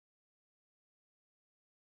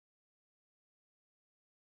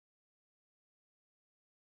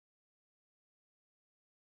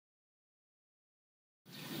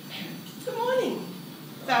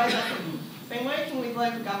as I said, been working with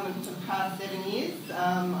local government for the past 7 years.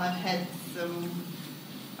 I've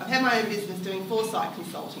had my own business doing foresight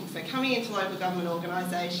consulting, so coming into local government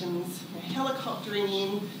organisations, helicoptering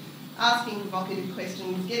in, asking provocative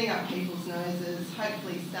questions, getting up people's noses,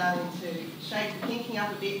 hopefully starting to shake the thinking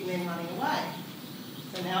up a bit and then running away.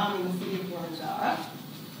 So now I'm in the city of Boroondara,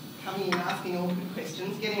 coming in, asking awkward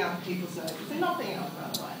questions, getting up people's noses and not being able to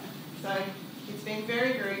run away. So it's been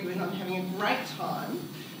very, very good. I'm having a great time.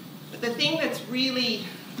 But the thing that's really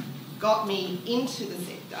got me into the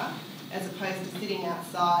sector, as opposed to sitting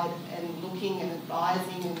outside and looking and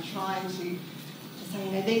advising and trying to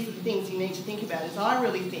say, these are the things you need to think about, is I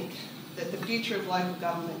really think that the future of local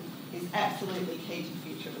government is absolutely key to the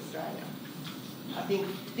future of Australia. I think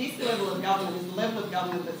this level of government is the level of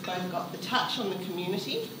government that's both got the touch on the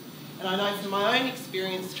community, and I know from my own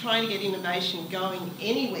experience trying to get innovation going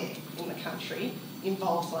anywhere in the country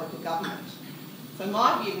involves local government. So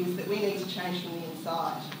my view is that we need to change from the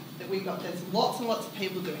inside, that there's lots and lots of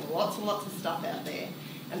people doing lots and lots of stuff out there,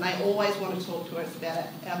 and they always want to talk to us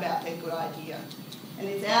about their good idea. And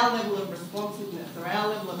it's our level of responsiveness, or our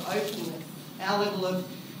level of openness,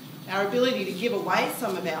 our ability to give away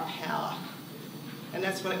some of our power. And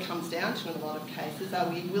that's what it comes down to in a lot of cases. Are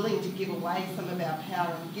we willing to give away some of our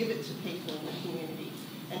power and give it to people in the community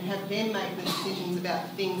and have them make the decisions about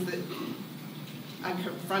things that are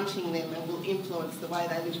confronting them and will influence the way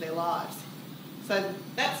they live their lives? So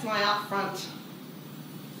that's my upfront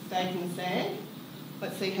stake in the sand.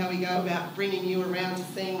 Let's see how we go about bringing you around to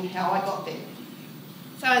seeing how I got there.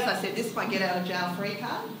 So as I said, this is my get out of jail free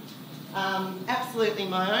card. Absolutely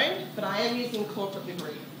my own, but I am using corporate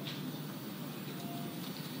livery.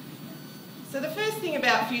 So the first thing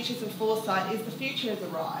about futures and foresight is the future has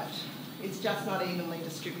arrived. It's just not evenly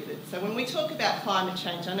distributed. So when we talk about climate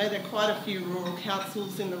change, I know there are quite a few rural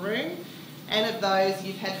councils in the room, and of those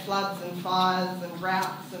you've had floods and fires and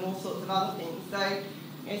droughts and all sorts of other things. So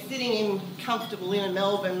sitting in comfortable inner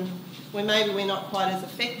Melbourne, where maybe we're not quite as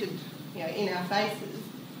affected in our faces,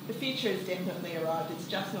 the future has definitely arrived. It's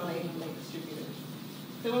just not evenly distributed.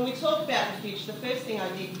 So when we talk about the future, the first thing I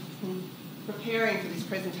did preparing for this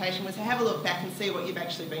presentation was to have a look back and see what you've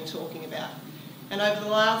actually been talking about. And over the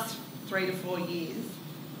last 3 to 4 years,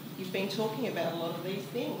 you've been talking about a lot of these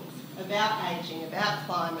things, about ageing, about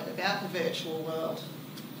climate, about the virtual world,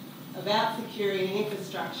 about security and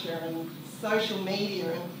infrastructure and social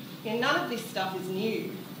media, and none of this stuff is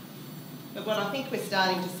new. But what I think we're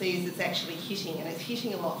starting to see is it's actually hitting, and it's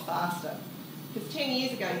hitting a lot faster. Because 10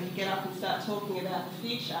 years ago you could get up and start talking about the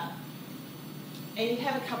future, and you'd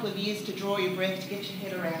have a couple of years to draw your breath to get your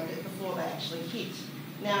head around it before they actually hit.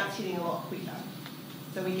 Now it's hitting a lot quicker.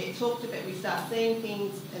 So we get talked about, we start seeing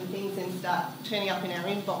things, and things then start turning up in our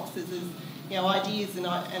inboxes as ideas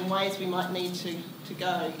and ways we might need to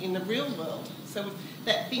go in the real world. So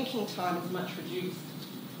that thinking time is much reduced.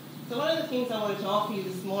 So one of the things I wanted to offer you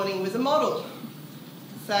this morning was a model,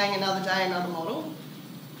 saying another day, another model.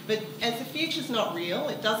 But as the future's not real,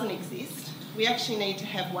 it doesn't exist, we actually need to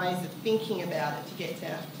have ways of thinking about it to get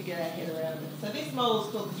our head around it. So this model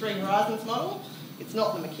is called the 3 Horizons model. It's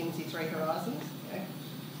not the McKinsey 3 Horizons.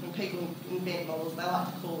 When people invent models, they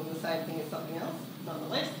like to call them the same thing as something else,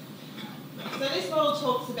 nonetheless. So this model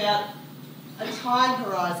talks about a time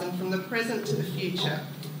horizon from the present to the future.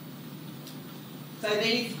 So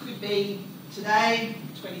these could be today,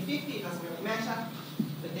 2050, it doesn't really matter,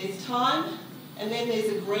 but there's time, and then there's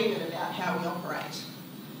agreement about how we operate.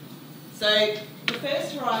 So the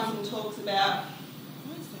first horizon talks about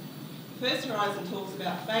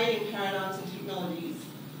fading paradigms and technologies,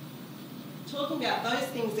 talking about those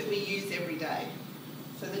things that we use every day.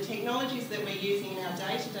 So the technologies that we're using in our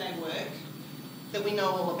day-to-day work that we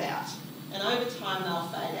know all about. And over time they'll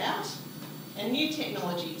fade out, and new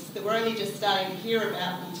technologies that we're only just starting to hear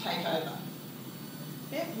about will take over.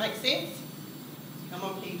 Yeah, makes sense? Come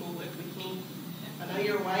on people, work with me. I know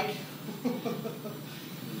you're awake.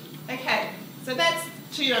 Okay, so that's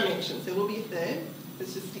 2 dimensions. There will be a third.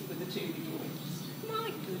 Let's just stick with the 2 to begin with.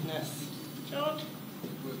 My goodness. George?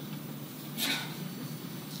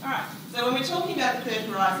 Alright, so when we're talking about the 3rd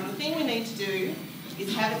horizon, the thing we need to do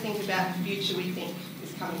is have a think about the future we think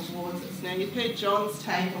is coming towards us. Now, you've heard John's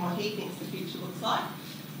take on what he thinks the future looks like,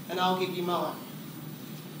 and I'll give you mine.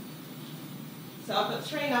 So I've got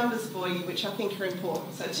 3 numbers for you which I think are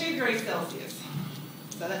important. So 2 degrees Celsius.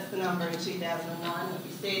 So that's the number in 2009 that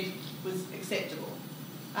we said was acceptable.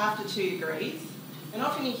 After 2 degrees, and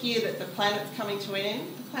often you hear that the planet's coming to an end.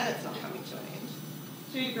 The planet's not coming to an end.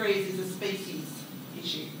 2 degrees is a species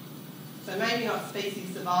issue. So maybe not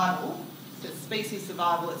species survival, but species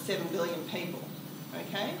survival at 7 billion people.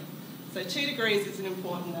 Okay? So 2 degrees is an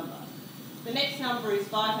important number. The next number is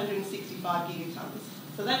 565 gigatons.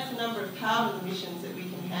 So that's the number of carbon emissions that we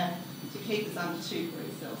can have to keep us under 2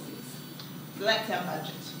 degrees Celsius. So that's our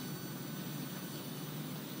budget.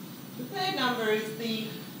 The third number is the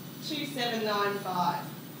 2795.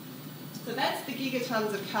 So that's the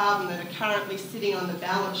gigatons of carbon that are currently sitting on the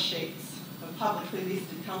balance sheets of publicly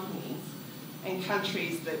listed companies and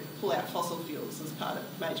countries that pull out fossil fuels as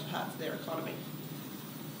major parts of their economy.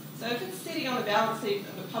 So if it's sitting on the balance sheet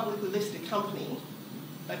of a publicly listed company,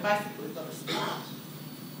 they basically got to spend it.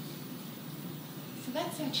 So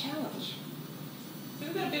that's our challenge. So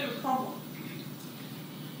we've got a bit of a problem.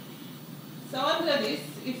 So under this,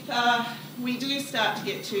 if we do start to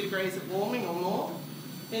get 2 degrees of warming or more,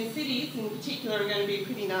 then cities in particular are going to be a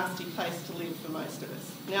pretty nasty place to live for most of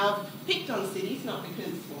us. Now, I've picked on cities, not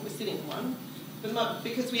because we're sitting in one, but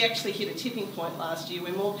because we actually hit a tipping point last year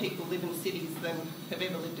where more people live in cities than have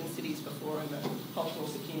ever lived in cities before in the whole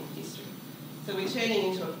course of human history. So we're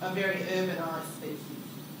turning into a very urbanised species.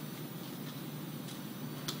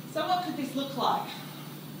 So what could this look like?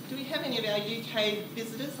 Do we have any of our UK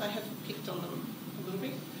visitors? I have picked on them a little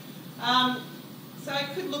bit. So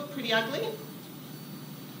it could look pretty ugly.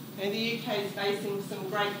 And the UK is facing some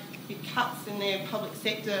great big cuts in their public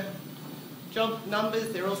sector job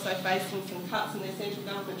numbers. They're also facing some cuts in their central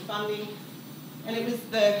government funding. And it was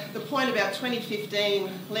the point about 2015,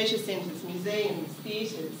 leisure centres, museums,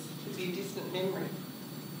 theatres would be a distant memory.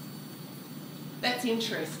 That's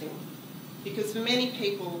interesting because for many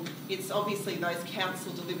people, it's obviously those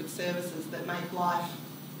council-delivered services that make life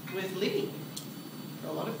worth living for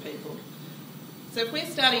a lot of people. So if we're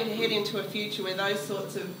starting to head into a future where those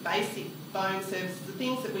sorts of basic bone services, the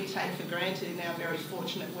things that we take for granted in our very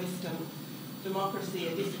fortunate Western democracy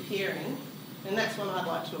are disappearing, then that's one I'd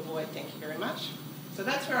like to avoid, thank you very much. So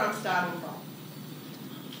that's where I'm starting from.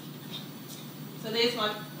 So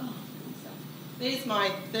there's my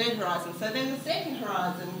third horizon. So then the second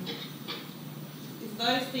horizon is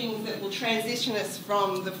those things that will transition us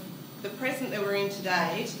from the present that we're in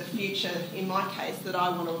today to the future, in my case, that I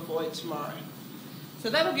want to avoid tomorrow. So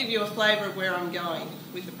that'll give you a flavour of where I'm going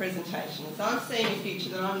with the presentation. So I'm seeing a future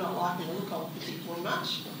that I'm not liking the look of particularly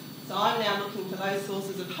much. So I'm now looking for those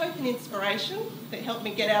sources of hope and inspiration that help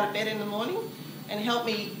me get out of bed in the morning and help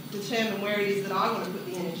me determine where it is that I want to put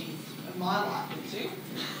the energies of my life into.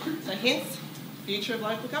 So hence, future of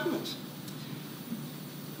local government.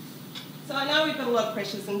 So I know we've got a lot of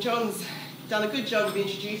pressures and John's done a good job of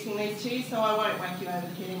introducing these to you, so I won't whack you over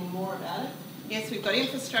the head any more about it. Yes, we've got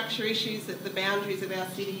infrastructure issues at the boundaries of our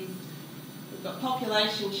cities. We've got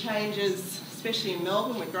population changes, especially in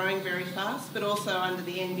Melbourne. We're growing very fast, but also under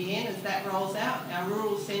the NBN as that rolls out. Our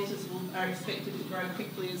rural centres are expected to grow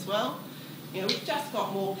quickly as well. You know, we've just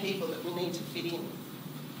got more people that we need to fit in.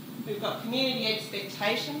 We've got community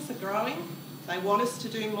expectations are growing. They want us to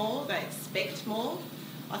do more. They expect more.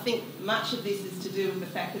 I think much of this is to do with the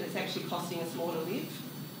fact that it's actually costing us more to live.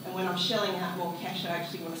 And when I'm shelling out more cash, I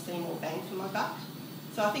actually want to see more bang for my buck.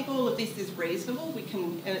 So I think all of this is reasonable,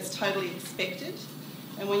 and it's totally expected.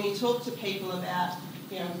 And when you talk to people about,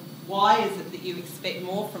 you know, why is it that you expect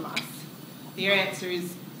more from us, their answer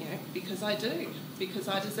is, you know, because I do, because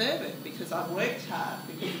I deserve it, because I've worked hard,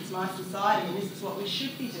 because it's my society and this is what we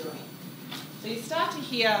should be doing. So you start to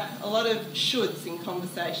hear a lot of shoulds in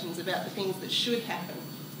conversations about the things that should happen,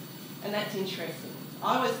 and that's interesting.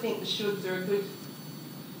 I always think the shoulds are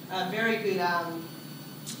a very good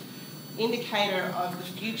indicator of the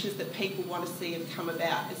futures that people want to see have come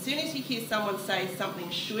about. As soon as you hear someone say something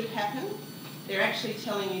should happen, they're actually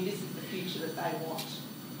telling you this is the future that they want.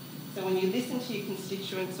 So when you listen to your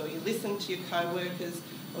constituents or you listen to your co-workers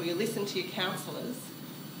or you listen to your councillors,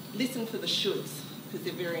 listen for the shoulds because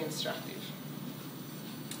they're very instructive.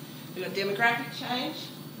 We've got demographic change,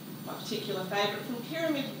 my particular favourite, from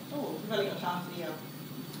pyramid, oh, we've only got half the slide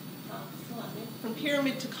there. From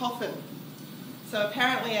pyramid to coffin. So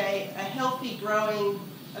apparently a healthy, growing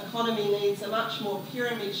economy needs a much more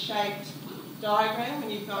pyramid-shaped diagram,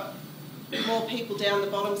 and you've got more people down the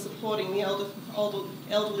bottom supporting the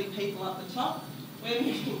elderly people up the top. We're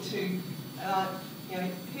moving to, you know,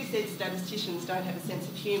 who said statisticians don't have a sense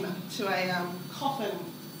of humour, to a coffin.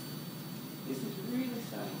 This is really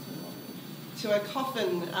starting to annoy me. To a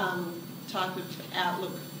coffin type of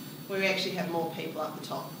outlook where we actually have more people up the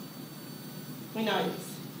top. We know this.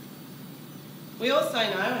 We also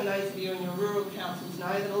know, and those of you in your rural councils know,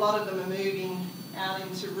 that a lot of them are moving out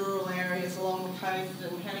into rural areas along the coast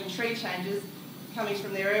and having tree changes coming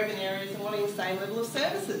from their urban areas and wanting the same level of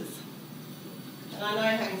services. And I know,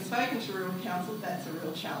 having spoken to rural councils, that's a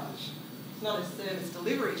real challenge. It's not a service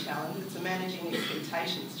delivery challenge, it's a managing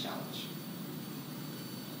expectations challenge.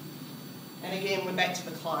 And again, we're back to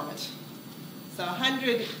the climate. So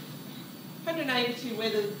 182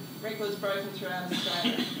 weather records broken throughout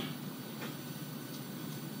Australia.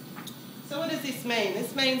 So what does this mean?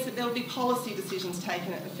 This means that there will be policy decisions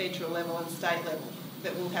taken at the federal level and state level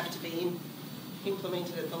that will have to be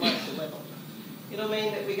implemented at the local level. It'll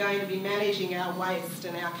mean that we're going to be managing our waste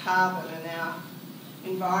and our carbon and our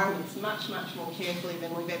environments much, much more carefully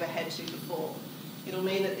than we've ever had to before. It'll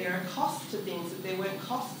mean that there are costs to things that there weren't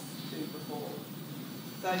costs to before.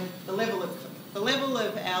 So the level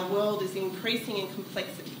of our world is increasing in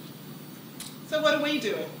complexity. So what are we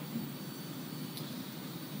doing?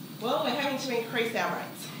 Well, we're having to increase our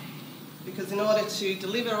rates because in order to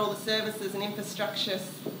deliver all the services and infrastructure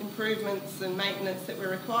improvements and maintenance that we're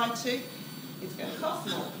required to, it's going to cost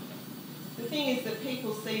more. The thing is that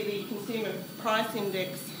people see the consumer price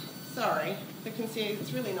index,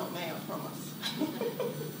 it's really not me, I promise.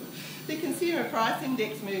 The consumer price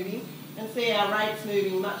index moving and see our rates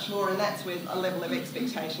moving much more, and that's where a level of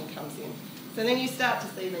expectation comes in. So then you start to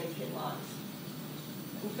see these headlines.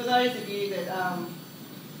 And for those of you that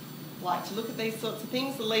like to look at these sorts of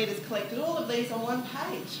things, the leaders collected all of these on one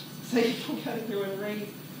page. So you can go through and read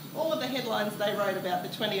all of the headlines they wrote about the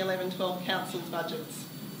 2011-12 council's budgets.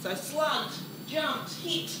 So slugged, jumped,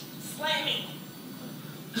 hit, slamming.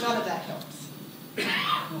 None of that helps.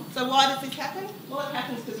 So why does this happen? Well, it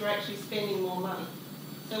happens because we're actually spending more money.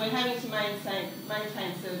 So we're having to maintain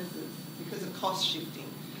services because of cost shifting.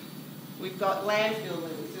 We've got landfill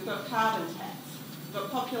levies, we've got carbon tax, we've got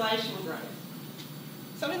population growth.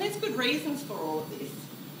 So I mean, there's good reasons for all of this,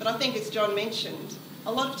 but I think as John mentioned,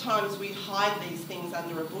 a lot of times we hide these things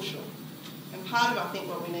under a bushel. And part of, I think,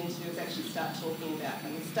 what we need to do is actually start talking about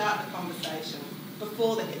them and start the conversation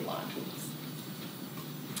before the headline hits.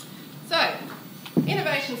 So,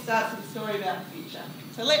 innovation starts with a story about the future.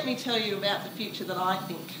 So let me tell you about the future that I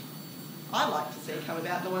think I'd like to see come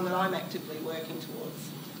about, the one that I'm actively working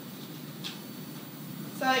towards.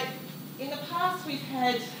 So, in the past we've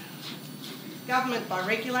had government by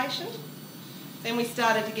regulation. Then we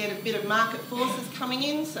started to get a bit of market forces coming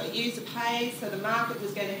in, so user pays, so the market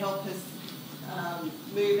was going to help us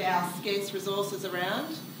move our scarce resources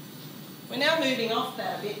around. We're now moving off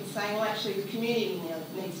that a bit and saying, well, actually the community now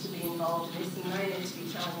needs to be involved in this, and they need to be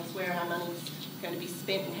telling us where our money's going to be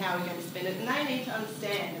spent and how we're going to spend it, and they need to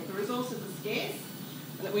understand that the resources are scarce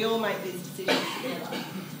and that we all make these decisions together.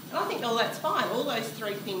 And I think, well, that's fine. All those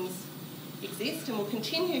three things exist and will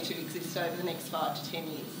continue to exist over the next 5 to 10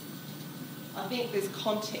 years. I think there's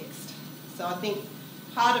context. So I think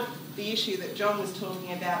part of the issue that John was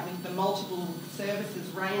talking about with the multiple services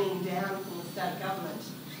raining down from the state government,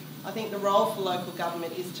 I think the role for local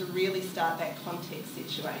government is to really start that context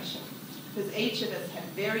situation. Because each of us have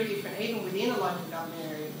very different, even within a local government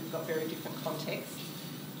area, we've got very different contexts.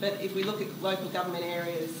 But if we look at local government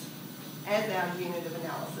areas as our unit of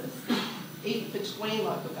analysis, even between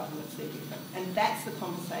local governments, they're different. And that's the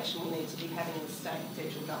conversation we need to be having with state and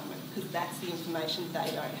federal government, because that's the information they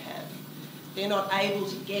don't have. They're not able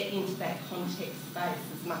to get into that context space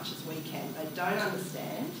as much as we can. They don't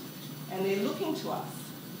understand, and they're looking to us.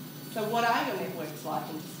 So what are your networks like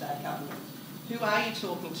into state government? Who are you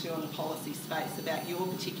talking to on the policy space about your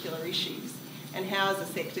particular issues? And how as a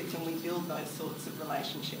sector can we build those sorts of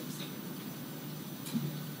relationships?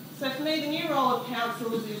 So for me, the new role of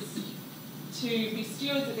councils is to be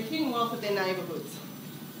stewards of the hidden wealth of their neighbourhoods.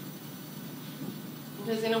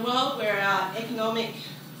 Because in a world where our economic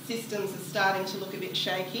systems are starting to look a bit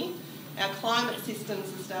shaky, our climate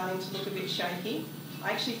systems are starting to look a bit shaky,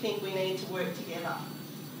 I actually think we need to work together.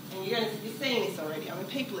 And you're seeing this already. I mean,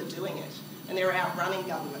 people are doing it, and they're outrunning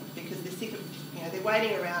government because they're sick of, they're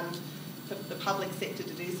waiting around for the public sector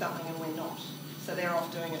to do something and we're not. So they're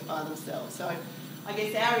off doing it by themselves. So I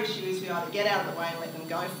guess our issue is we either get out of the way and let them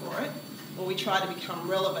go for it, or we try to become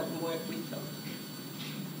relevant and work with them.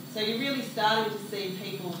 So you're really starting to see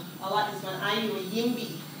people, I like this one, are you a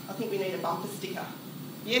YIMBY? I think we need a bumper sticker.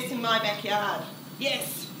 Yes, in my backyard.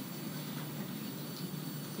 Yes.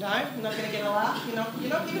 No, you're not going to get a laugh? You're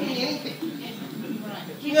not giving me anything.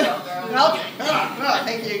 Right,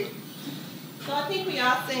 thank you. So I think we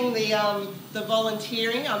are seeing the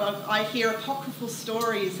volunteering. I hear apocryphal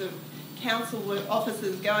stories of council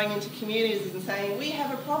officers going into communities and saying, we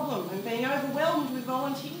have a problem, and being overwhelmed with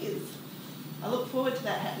volunteers. I look forward to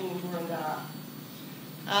that happening in Boroondara.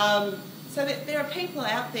 So that there are people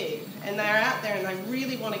out there, and they're out there and they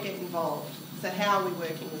really want to get involved. So how are we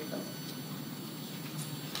working with them?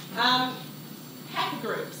 Hacker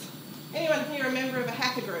groups. Anyone here a member of a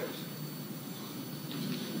hacker group?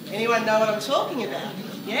 Anyone know what I'm talking about?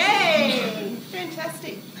 Yay!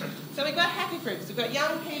 Fantastic. So we've got hacker groups. We've got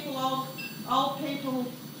young people, old people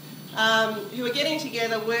who are getting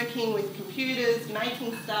together, working with computers,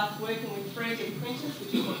 making stuff, working with 3D printers,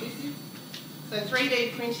 which is what this is. So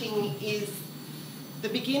 3D printing is the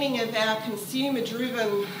beginning of our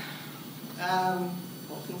consumer-driven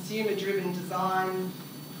design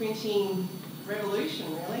printing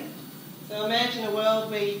revolution, really. So imagine a world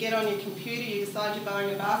where you get on your computer, you decide you're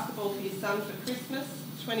buying a basketball for your son for Christmas,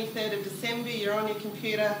 23rd of December, you're on your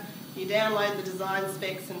computer, you download the design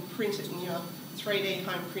specs and print it in your 3D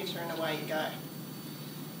home printer and away you go.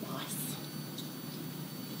 Nice.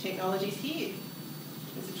 Technology's here.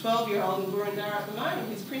 There's a 12-year-old in Boroondara at the moment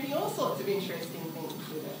who's printing all sorts of interesting things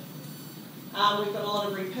with it. We've got a lot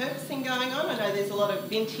of repurposing going on. I know there's a lot of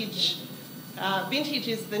vintage. Vintage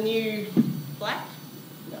is the new black.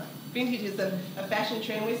 No, vintage is a fashion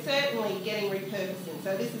trend. We're certainly getting repurposing.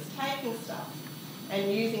 So this is taking stuff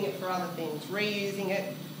and using it for other things, reusing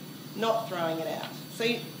it, not throwing it out. So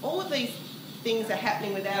all of these things are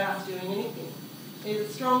happening without us doing anything. There's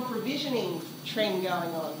a strong provisioning trend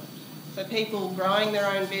going on. So people growing their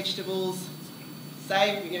own vegetables,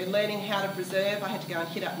 learning how to preserve. I had to go and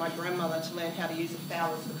hit up my grandmother to learn how to use a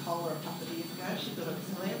Fowler's for cola a couple of years ago. She thought it was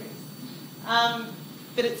hilarious.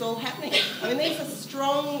 But it's all happening. I mean, these are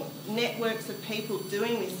strong networks of people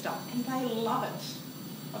doing this stuff, and they love it.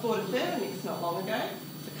 I bought a Thermomix not long ago.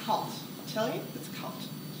 It's a cult. I tell you, it's a cult.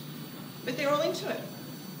 But they're all into it.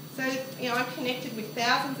 So, I'm connected with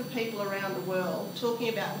thousands of people around the world talking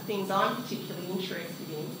about the things I'm particularly interested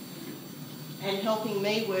in and helping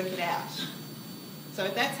me work it out. So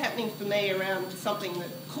that's happening for me around something that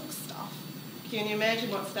cooks stuff. Can you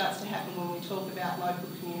imagine what starts to happen when we talk about local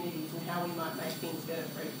communities and how we might make things better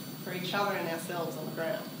for each other and ourselves on the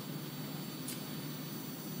ground?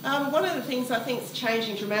 One of the things I think is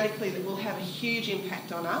changing dramatically that will have a huge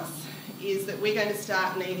impact on us is that we're going to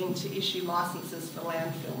start needing to issue licences for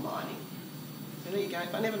landfill mining. So there you go.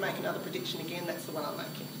 If I never make another prediction again, that's the one I'm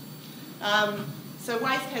making. So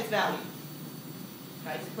waste has value,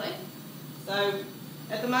 basically. So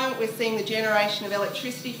at the moment we're seeing the generation of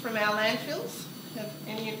electricity from our landfills. Have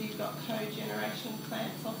any of you got cogeneration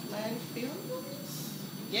plants off landfills?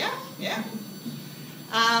 Yeah?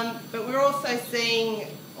 But we're also seeing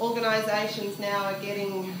organisations now are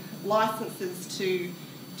getting licences to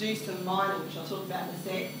do some mining, which I'll talk about in a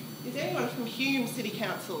sec. Is anyone from Hume City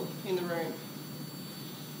Council in the room?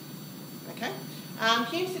 Okay.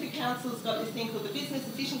 Hume City Council's got this thing called the Business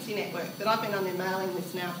Efficiency Network that I've been on their mailing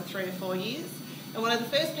list now for 3 or 4 years. And one of the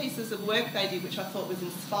first pieces of work they did, which I thought was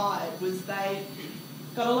inspired, was they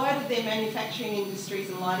got a load of their manufacturing industries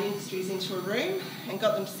and light industries into a room and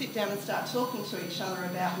got them to sit down and start talking to each other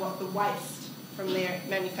about what the waste from their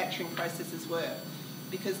manufacturing processes were.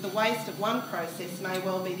 Because the waste of one process may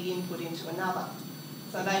well be the input into another.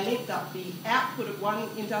 So they linked up the output of one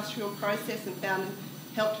industrial process and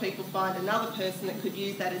helped people find another person that could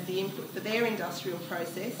use that as the input for their industrial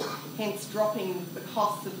process, hence dropping the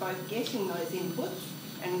costs of both getting those inputs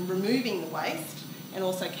and removing the waste and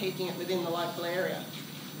also keeping it within the local area.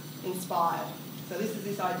 Inspired. So this is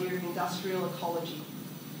this idea of industrial ecology.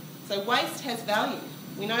 So waste has value.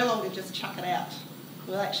 We no longer just chuck it out.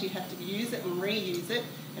 We'll actually have to use it and reuse it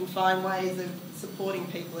and find ways of supporting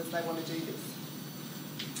people as they want to do this.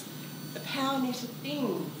 The power net of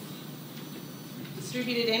things.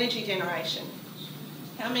 Distributed energy generation.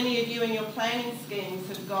 How many of you in your planning schemes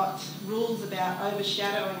have got rules about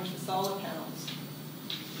overshadowing for solar panels?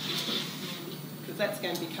 Because that's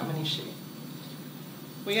going to become an issue.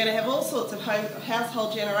 We're going to have all sorts of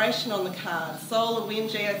household generation on the cards. Solar, wind,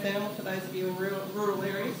 geothermal for those of you in rural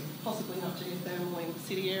areas, possibly not geothermal in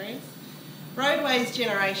city areas. Roadways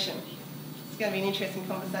generation. It's going to be an interesting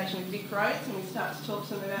conversation with Vic Roads when we start to talk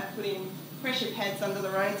to them about putting pressure pads under the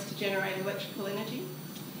roads to generate electrical energy.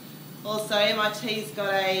 Also, MIT's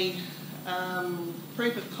got a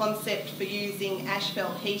proof of concept for using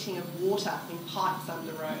asphalt heating of water in pipes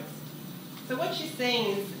under roads. So what you're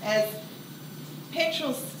seeing is as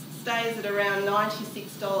petrol stays at around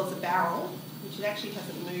 $96 a barrel, which it actually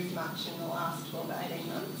hasn't moved much in the last 12 to 18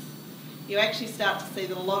 months, you actually start to see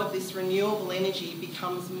that a lot of this renewable energy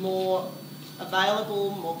becomes more available,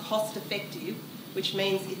 more cost effective, which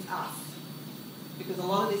means it's us. Because a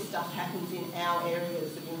lot of this stuff happens in our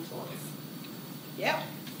areas of influence. Yep.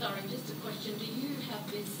 Sorry, just a question. Do you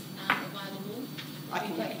have this available? I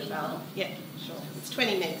can make it available. Yeah, sure. It's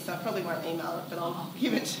 20 megs, so I probably won't email it, but I'll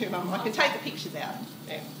give it to them. I can take the pictures out.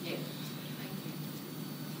 Yeah. Thank you.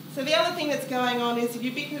 So the other thing that's going on is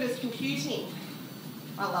ubiquitous computing.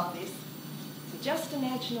 I love this. So just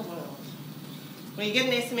imagine a world When you get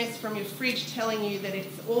an SMS from your fridge telling you that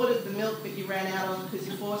it's ordered the milk that you ran out of because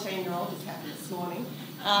your 14-year-old, just happened this morning,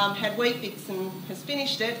 had Weet-Bix and has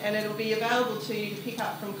finished it, and it'll be available to you to pick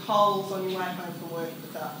up from Coles on your way home from work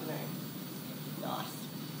this afternoon. Nice.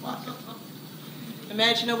 Like it.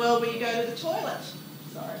 Imagine a world where you go to the toilet.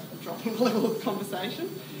 Sorry, I'm dropping the level of the conversation.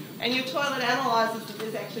 And your toilet analyses that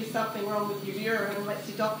there's actually something wrong with your urine and lets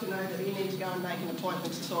your doctor know that you need to go and make an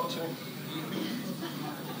appointment to talk to him.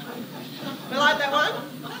 You like that one?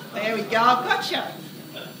 There we go, I've got you.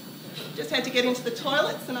 Just had to get into the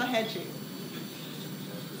toilets and I had you.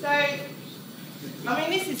 So, I mean,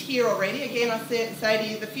 this is here already. Again, I say to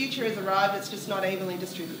you, the future has arrived, it's just not evenly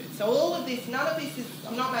distributed. So all of this, none of this is,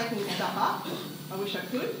 I'm not making this stuff up. I wish I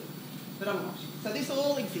could, but I'm not. So this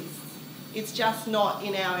all exists. It's just not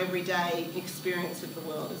in our everyday experience of the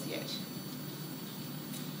world as yet.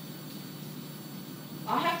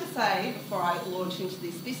 I have to say, before I launch into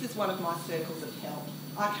this, this is one of my circles of hell.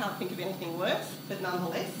 I can't think of anything worse, but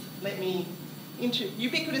nonetheless, let me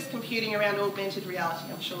ubiquitous computing around augmented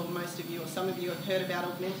reality. I'm sure most of you or some of you have heard about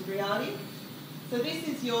augmented reality. So this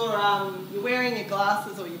is your, you're wearing your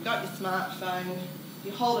glasses or you've got your smartphone,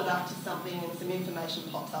 you hold it up to something and some information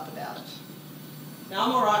pops up about it. Now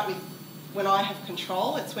I'm all right with when I have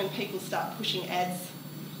control. It's when people start pushing ads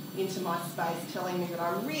into my space telling me that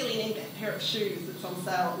I really need that pair of shoes that's on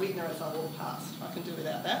sale at Widner as I walk past. I can do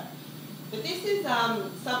without that. But this is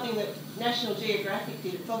something that National Geographic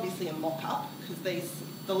did. It's obviously a mock-up because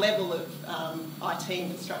the level of IT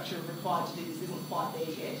infrastructure required to do this isn't quite there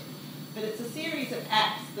yet. But it's a series of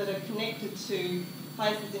apps that are connected to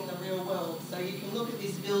places in the real world. So you can look at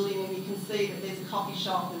this building and you can see that there's a coffee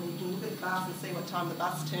shop, and you can look at the bus and see what time the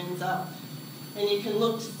bus turns up. And you can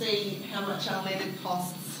look to see how much unleaded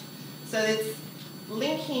costs. So it's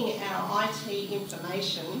linking our IT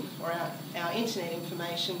information, or our internet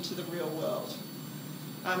information, to the real world.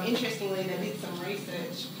 Interestingly, they did some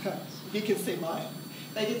research. You can see mine.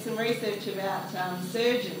 They did some research about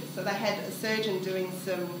surgeons. So they had a surgeon doing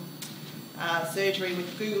some surgery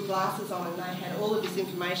with Google glasses on, and they had all of this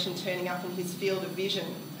information turning up in his field of vision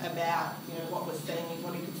about, you know, what was seen,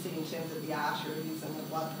 what he could see in terms of the arteries and the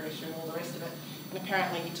blood pressure and all the rest of it. And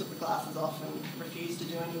apparently he took the glasses off and refused to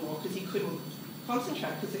do any more because he couldn't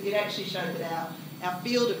concentrate, because it actually showed that our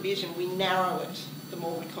field of vision, we narrow it the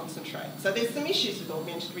more we concentrate. So there's some issues with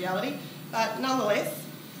augmented reality, but nonetheless,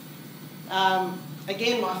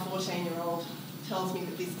 again, my 14-year-old tells me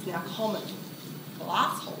that this is now common.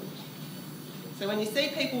 Glasshold. So when you see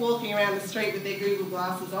people walking around the street with their Google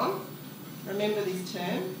glasses on, remember this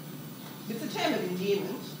term. It's a term of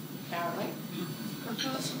endearment, apparently.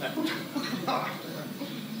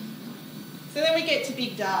 So then we get to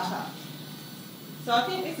big data. So I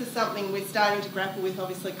think this is something we're starting to grapple with.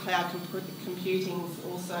 Obviously, cloud computing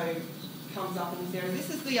also comes up in this area. This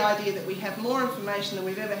is the idea that we have more information than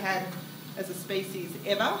we've ever had as a species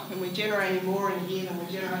ever, and we're generating more in a year than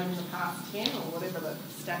we've generated in the past 10, or whatever the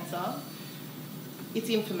stats are. It's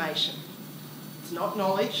information. It's not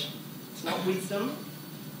knowledge, it's not wisdom,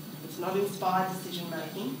 it's not inspired decision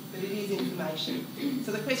making, but it is information.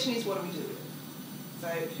 So the question is, what do we do with it? So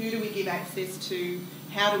who do we give access to?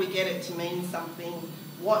 How do we get it to mean something?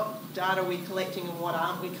 What data are we collecting and what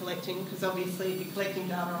aren't we collecting? Because obviously if you're collecting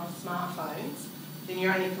data off smartphones, then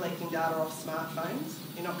you're only collecting data off smartphones.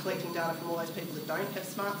 You're not collecting data from all those people that don't have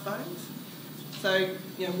smartphones. So,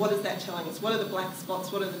 you know, what is that telling us? What are the black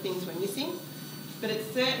spots? What are the things we're missing? But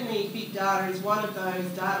it's certainly, big data is one of those,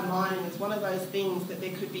 data mining is one of those things that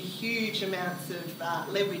there could be huge amounts of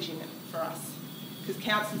leverage in it for us. Because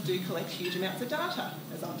councils do collect huge amounts of data,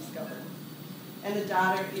 as I'm discovering. And the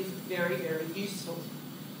data is very, very useful.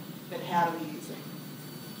 But how do we use it?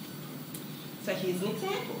 So here's an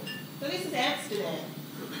example. So this is Amsterdam.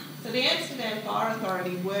 So the Amsterdam Fire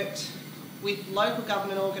Authority worked with local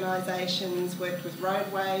government organisations, worked with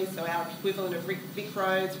roadways, so our equivalent of Vic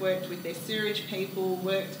Roads, worked with their sewerage people,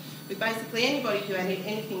 worked with basically anybody who had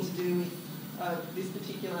anything to do with this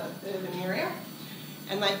particular urban area.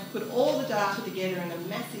 And they put all the data together in a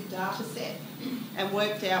massive data set and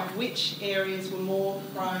worked out which areas were more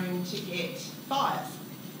prone to get fires.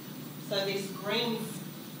 So this green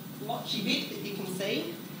splotchy bit that you can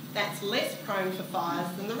see, that's less prone for fires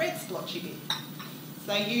than the red splotchy bit. So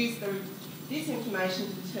they used this information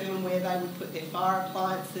to determine where they would put their fire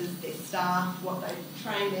appliances, their staff, what they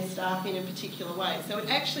train their staff in a particular way. So it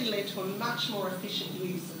actually led to a much more efficient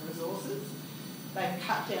use of resources. They've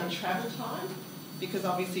cut down travel time, because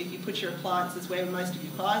obviously if you put your appliances where most of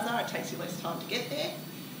your fires are, it takes you less time to get there.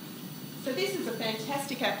 So this is a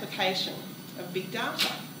fantastic application of big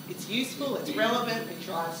data. It's useful, it's relevant, it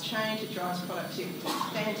drives change, it drives productivity. It's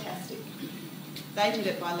fantastic. They did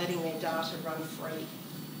it by letting their data run free.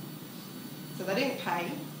 So they didn't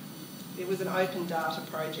pay. It was an open data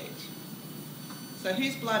project. So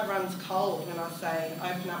whose blood runs cold when I say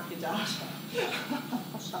open up your data?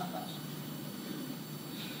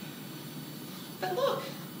 But look,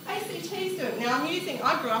 ACT's doing it. Now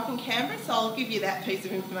I grew up in Canberra, so I'll give you that piece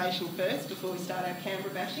of information first before we start our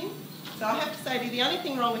Canberra bashing. So I have to say to you, the only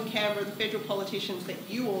thing wrong with Canberra are the federal politicians that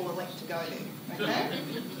you all elect to go there, okay?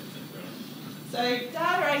 So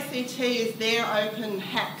Data ACT is their open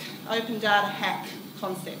data hack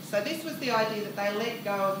concept. So this was the idea that they let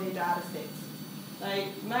go of their data sets. They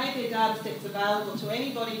made their data sets available to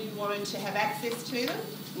anybody who wanted to have access to them.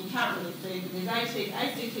 You can't really see, but there's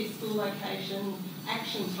ACT school location,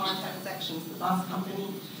 action, timetables, actions, the bus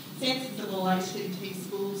company, census of all ACT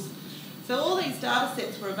schools. So all these data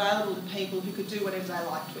sets were available to people who could do whatever they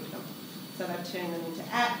liked with them. So they've turned them into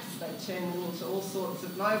apps, they've turned them into all sorts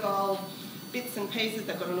of mobile bits and pieces.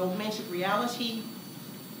 They've got an augmented reality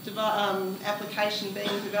application being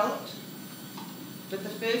developed. But the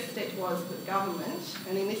first step was that government,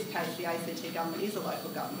 and in this case the ACT government is a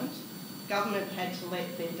local government, government had to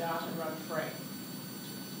let their data run free.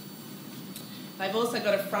 They've also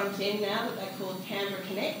got a front end now that they call Canberra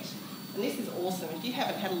Connect, and this is awesome. If you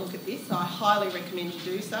haven't had a look at this, I highly recommend you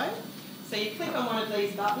do so. So you click on one of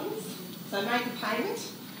these buttons, so make a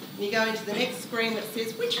payment, and you go into the next screen that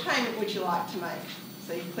says, which payment would you like to make?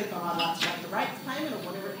 So you click on, I'd like to make a rates payment, or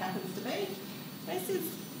whatever it happens to be. And it says,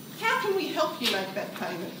 how can we help you make that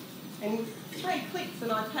payment? And 3 clicks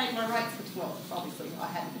and I paid my rates, well, obviously I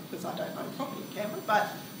hadn't because I don't own property in Canberra, but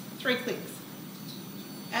 3 clicks.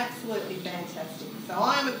 Absolutely fantastic. So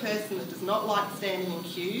I am a person that does not like standing in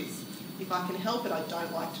queues. If I can help it, I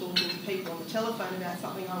don't like talking to people on the telephone about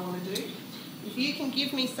something I want to do. If you can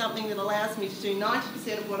give me something that allows me to do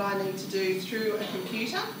 90% of what I need to do through a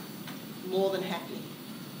computer, more than happy.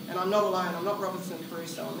 And I'm not alone, I'm not Robinson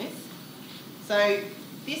Crusoe on this. So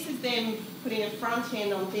this is them putting a front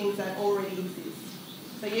end on things that already exist.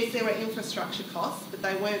 So yes, there were infrastructure costs, but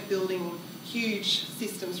they weren't building huge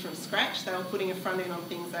systems from scratch. They were putting a front end on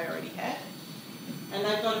things they already had. And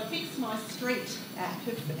they've got a Fix My Street app.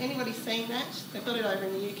 Have anybody seen that? They've got it over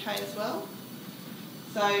in the UK as well.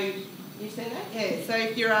 So, you've seen that? Yeah. So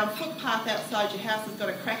if your footpath outside your house has got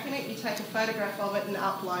a crack in it, you take a photograph of it and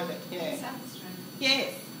upload it. Yeah.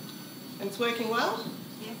 Yes. And it's working well?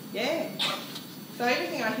 Yes. Yeah. So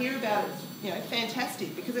everything I hear about is,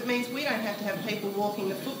 fantastic, because it means we don't have to have people walking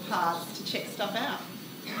the footpaths to check stuff out.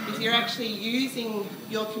 Because you're actually using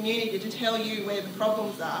your community to tell you where the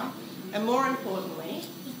problems are, and more importantly,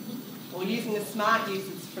 or using the smart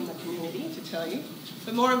users from the community to tell you,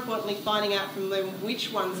 but more importantly, finding out from them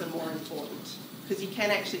which ones are more important, because you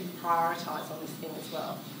can actually prioritise on this thing as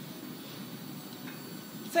well.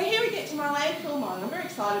 So here we get to my landfill mine. I'm very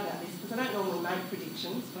excited about this because I don't normally make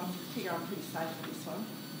predictions, but I figure I'm pretty safe for this one.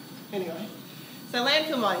 Anyway, so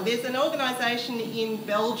landfill mining. There's an organisation in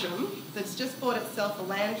Belgium that's just bought itself a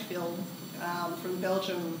landfill from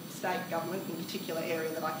Belgium state government, in a particular area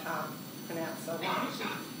that I can't pronounce so well.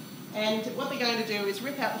 And what they're going to do is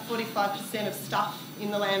rip out the 45% of stuff in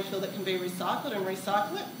the landfill that can be recycled and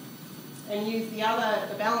recycle it, and use the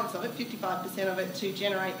balance of it, 55% of it, to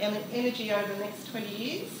generate energy over the next 20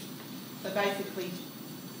 years. So basically,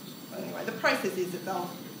 anyway, the process is that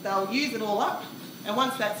they'll use it all up, and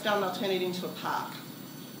once that's done, they'll turn it into a park.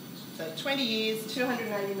 So 20 years,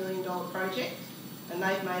 $280 million project, and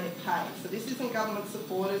they've made it pay. So this isn't government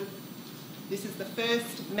supported. This is the first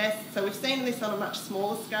so we've seen this on a much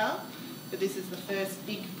smaller scale, but this is the first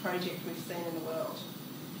big project we've seen in the world.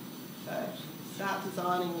 So start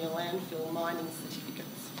designing your landfill mining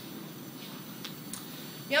certificates.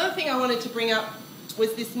 The other thing I wanted to bring up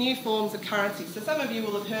was this new forms of currency. So some of you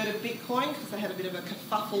will have heard of Bitcoin because they had a bit of a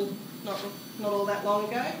kerfuffle not all that long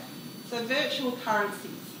ago. So virtual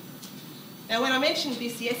currencies. Now when I mentioned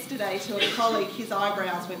this yesterday to a colleague, his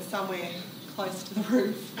eyebrows went somewhere close to the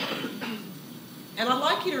roof. And I'd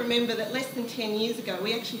like you to remember that less than 10 years ago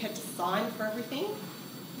we actually had to sign for everything.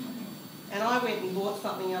 And I went and bought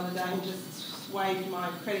something the other day and just waved my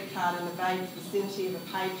credit card in the vague vicinity of a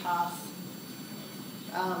PayPass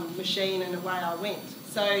machine, and away I went.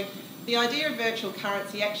 So the idea of virtual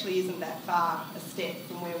currency actually isn't that far a step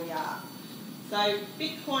from where we are. So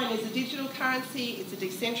Bitcoin is a digital currency, it's a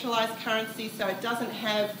decentralised currency, so it doesn't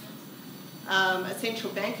have a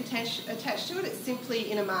central bank attached to it, it's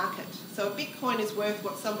simply in a market. So a Bitcoin is worth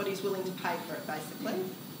what somebody's willing to pay for it, basically.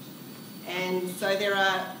 And so there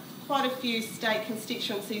are quite a few state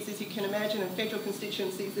constituencies, as you can imagine, and federal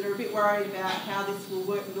constituencies that are a bit worried about how this will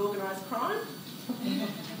work with organised crime.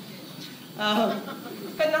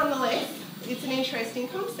 But nonetheless, it's an interesting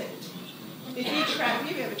concept. If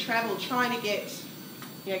you've ever travelled trying to get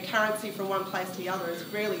currency from one place to the other, it's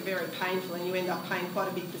really very painful, and you end up paying quite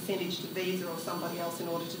a big percentage to Visa or somebody else in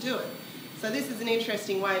order to do it. So this is an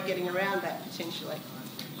interesting way of getting around that potentially.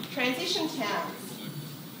 Transition towns.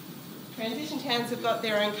 Transition towns have got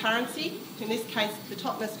their own currency, in this case the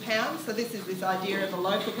Totnes pound. So this is this idea of a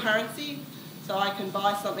local currency. So I can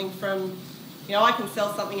buy something from, I can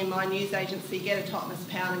sell something in my news agency, get a Totnes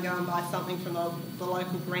pound and go and buy something from the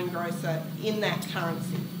local greengrocer in that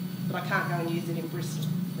currency. But I can't go and use it in Bristol,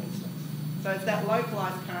 for instance. So it's that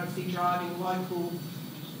localised currency driving local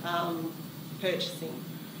purchasing.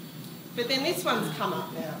 But then this one's come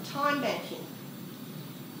up now, time banking.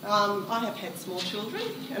 I have had small children,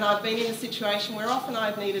 and I've been in a situation where often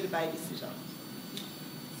I've needed a babysitter.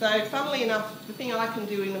 So funnily enough, the thing I can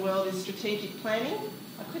do in the world is strategic planning.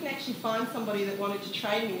 I couldn't actually find somebody that wanted to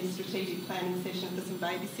trade me a strategic planning session for some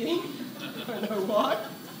babysitting. I don't know why.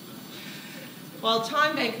 Well,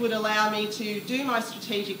 Time Bank would allow me to do my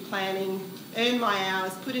strategic planning, earn my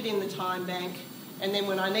hours, put it in the Time Bank, and then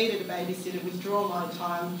when I needed a babysitter, withdraw my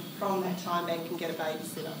time from that Time Bank and get a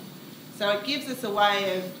babysitter. So it gives us a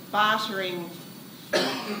way of bartering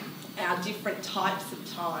our different types of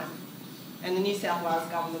time. And the New South Wales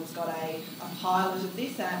government's got a pilot of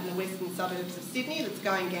this out in the western suburbs of Sydney that's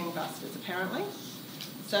going gangbusters, apparently.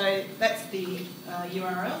 So that's the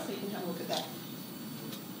URL, so you can have a look at that.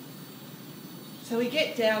 So we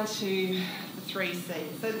get down to the 3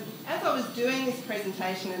 C's. So as I was doing this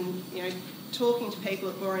presentation and talking to people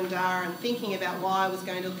at Boroondara and thinking about why I was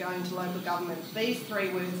going to go into local government, these 3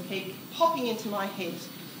 words keep popping into my head: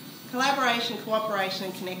 collaboration, cooperation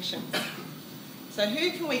and connection. So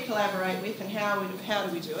who can we collaborate with and how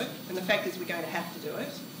do we do it? And the fact is we're going to have to do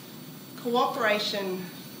it. Cooperation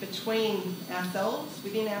between ourselves,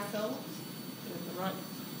 within ourselves, whatever the right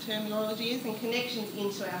terminology is, and connections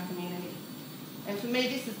into our community. And for me,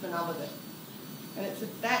 this is the nub of it. And it's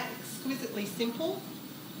that exquisitely simple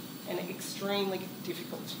and extremely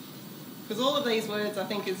difficult. Because all of these words, I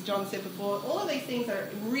think, as John said before, all of these things are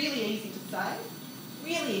really easy to say,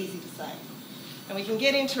 really easy to say. And we can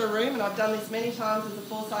get into a room, and I've done this many times as a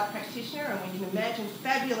foresight practitioner, and we can imagine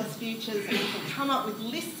fabulous futures, and we can come up with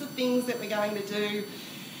lists of things that we're going to do.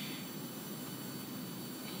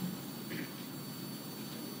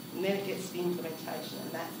 And then it gets to the implementation,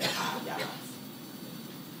 and that's the hard yards.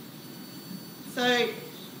 So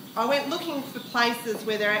I went looking for places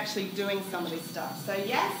where they're actually doing some of this stuff. So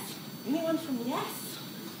Yass, anyone from Yass?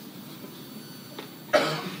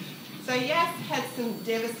 So Yass had some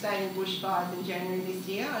devastating bushfires in January this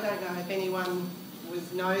year. I don't know if anyone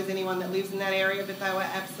knows anyone that lives in that area, but they were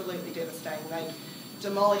absolutely devastating. They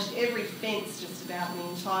demolished every fence just about in the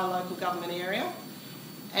entire local government area.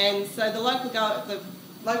 And so the local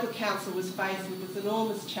council was faced with this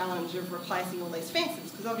enormous challenge of replacing all these fences,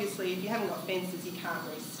 because obviously if you haven't got fences you can't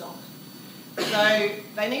restock. So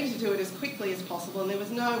they needed to do it as quickly as possible, and there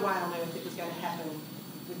was no way on earth it was going to happen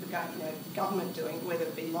with the government doing it, whether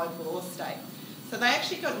it be local or state. So they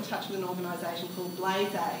actually got in touch with an organisation called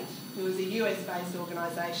Blaze Aid, who is a US-based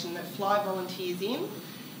organisation that fly volunteers in.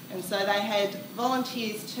 And so they had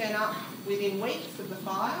volunteers turn up within weeks of the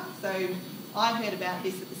fire. So I heard about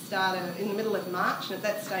this at the start in the middle of March, and at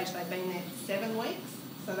that stage they'd been there for 7 weeks.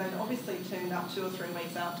 So they'd obviously turned up 2 or 3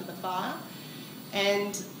 weeks after the fire.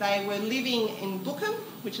 And they were living in Bookham,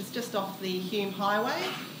 which is just off the Hume Highway.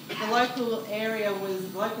 The local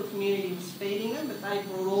community was feeding them, but they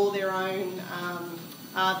brought all their own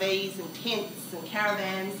RVs and tents and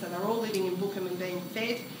caravans, so they were all living in Bookham and being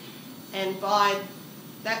fed. And by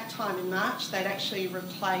that time in March, they'd actually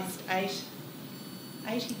replaced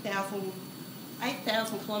 8,000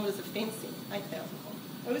 kilometres of fencing. 8,000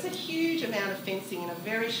 kilometres. It was a huge amount of fencing in a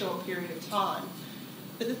very short period of time.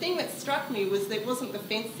 But the thing that struck me was that it wasn't the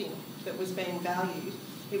fencing that was being valued,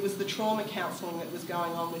 it was the trauma counselling that was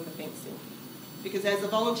going on with the fencing. Because as the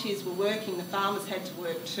volunteers were working, the farmers had to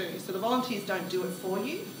work too. So the volunteers don't do it for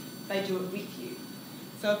you, they do it with you.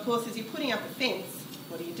 So of course, as you're putting up a fence,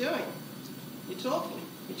 what are you doing? You're talking,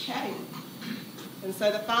 you're chatting. And so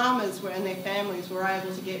the farmers and their families were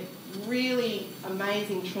able to get really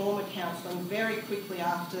amazing trauma counselling very quickly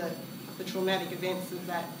after the traumatic events of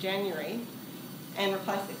that January, and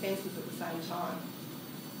replace their fences at the same time.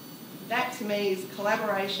 That to me is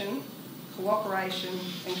collaboration, cooperation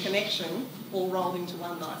and connection all rolled into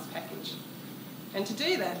one nice package. And to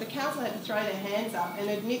do that, the council had to throw their hands up and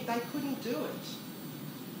admit they couldn't do it.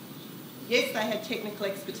 Yes, they had technical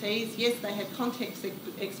expertise, yes, they had context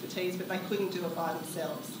expertise, but they couldn't do it by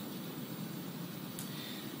themselves.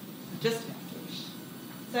 Just about finished.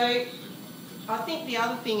 So I think the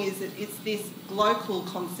other thing is that it's this global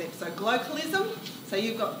concept. So globalism, so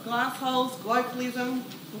you've got glass holes, globalism,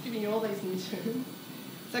 I'm giving you all these new terms.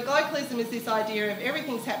 So globalism is this idea of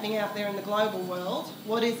everything's happening out there in the global world.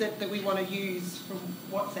 What is it that we want to use from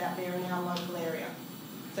what's out there in our local area?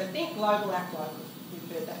 So think global, act local. You've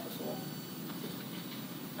heard that before.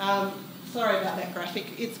 Sorry about that graphic.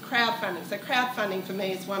 It's crowdfunding. So crowdfunding for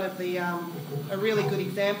me is one of the, a really good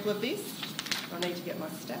example of this. I need to get my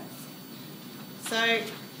stats. So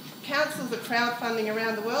councils are crowdfunding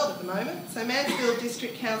around the world at the moment. So Mansfield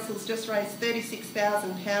District Council's just raised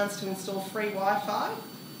 £36,000 to install free Wi-Fi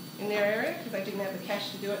in their area because they didn't have the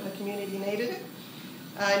cash to do it and the community needed it.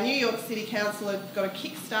 New York City Council have got a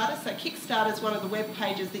Kickstarter. So Kickstarter is one of the web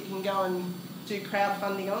pages that you can go and do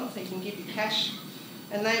crowdfunding on, so you can give your cash.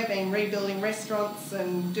 And they've been rebuilding restaurants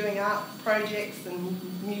and doing art projects and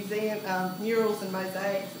murals and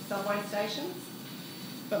mosaics at subway stations.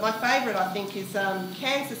 But my favourite, I think, is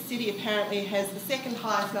Kansas City apparently has the second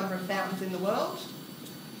highest number of fountains in the world.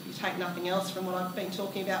 If you take nothing else from what I've been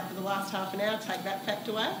talking about for the last half an hour, take that fact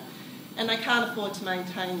away. And they can't afford to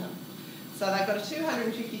maintain them. So they've got a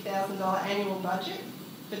 $250,000 annual budget,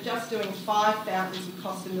 but just doing 5 fountains would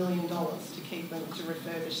cost $1 million to keep them, to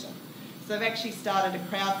refurbish them. So they've actually started a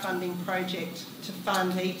crowdfunding project to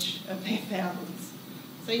fund each of their fountains.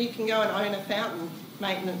 So you can go and own a fountain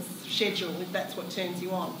maintenance schedule if that's what turns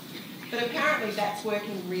you on. But apparently that's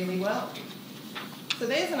working really well. So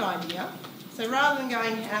there's an idea. So rather than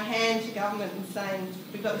going our hand to government and saying,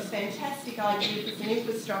 we've got this fantastic idea for some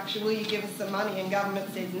infrastructure, will you give us some money? And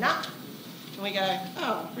government says, nah. And we go,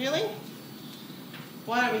 oh, really?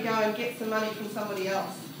 Why don't we go and get some money from somebody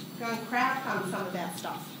else? Go and crowdfund some of our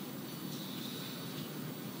stuff.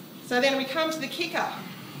 So then we come to the kicker.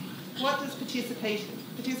 What does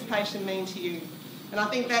participation mean to you? And I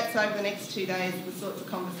think that's over the next 2 days the sorts of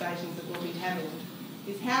conversations that we'll be having.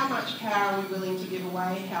 Is how much power are we willing to give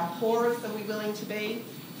away? How porous are we willing to be?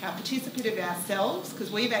 How participative ourselves? Because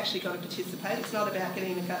we've actually got to participate. It's not about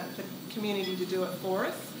getting the community to do it for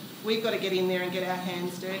us. We've got to get in there and get our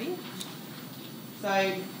hands dirty.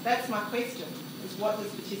 So that's my question, is what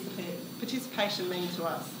does participation mean to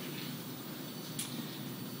us?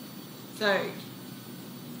 So,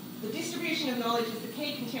 the distribution of knowledge is the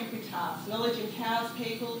key contemporary task. Knowledge empowers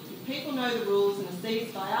people. If people know the rules and are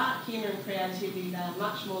seized by art, humour and creativity, they are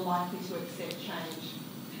much more likely to accept change.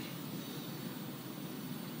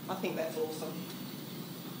 I think that's awesome.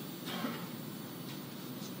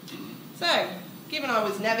 So, given I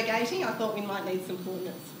was navigating, I thought we might need some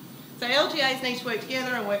coordinates. So LGAs need to work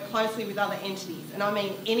together and work closely with other entities, and I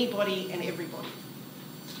mean anybody and everybody.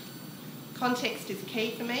 Context is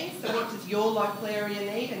key for me, so what does your local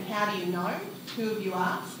area need and how do you know? Who have you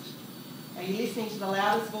asked? Are you listening to the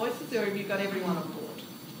loudest voices or have you got everyone on board?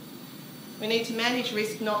 We need to manage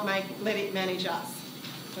risk, not let it manage us.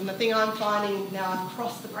 And the thing I'm finding now I've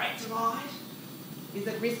crossed the great divide is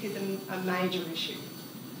that risk is a major issue.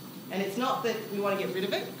 And it's not that we want to get rid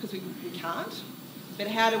of it, because we can't, but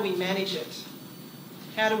how do we manage it?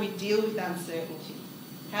 How do we deal with uncertainty?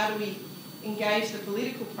 How do we engage the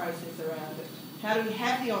political process around it? How do we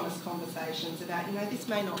have the honest conversations about, this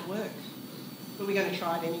may not work, but we're going to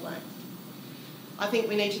try it anyway? I think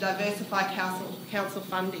we need to diversify council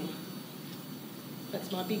funding.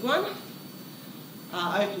 That's my big one.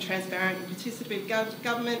 Open, transparent and participative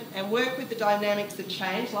government, and work with the dynamics of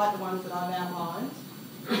change, like the ones that I've outlined,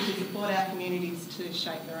 to support our communities to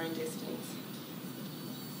shape their own destinies.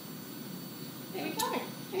 There we go.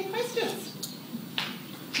 Any questions?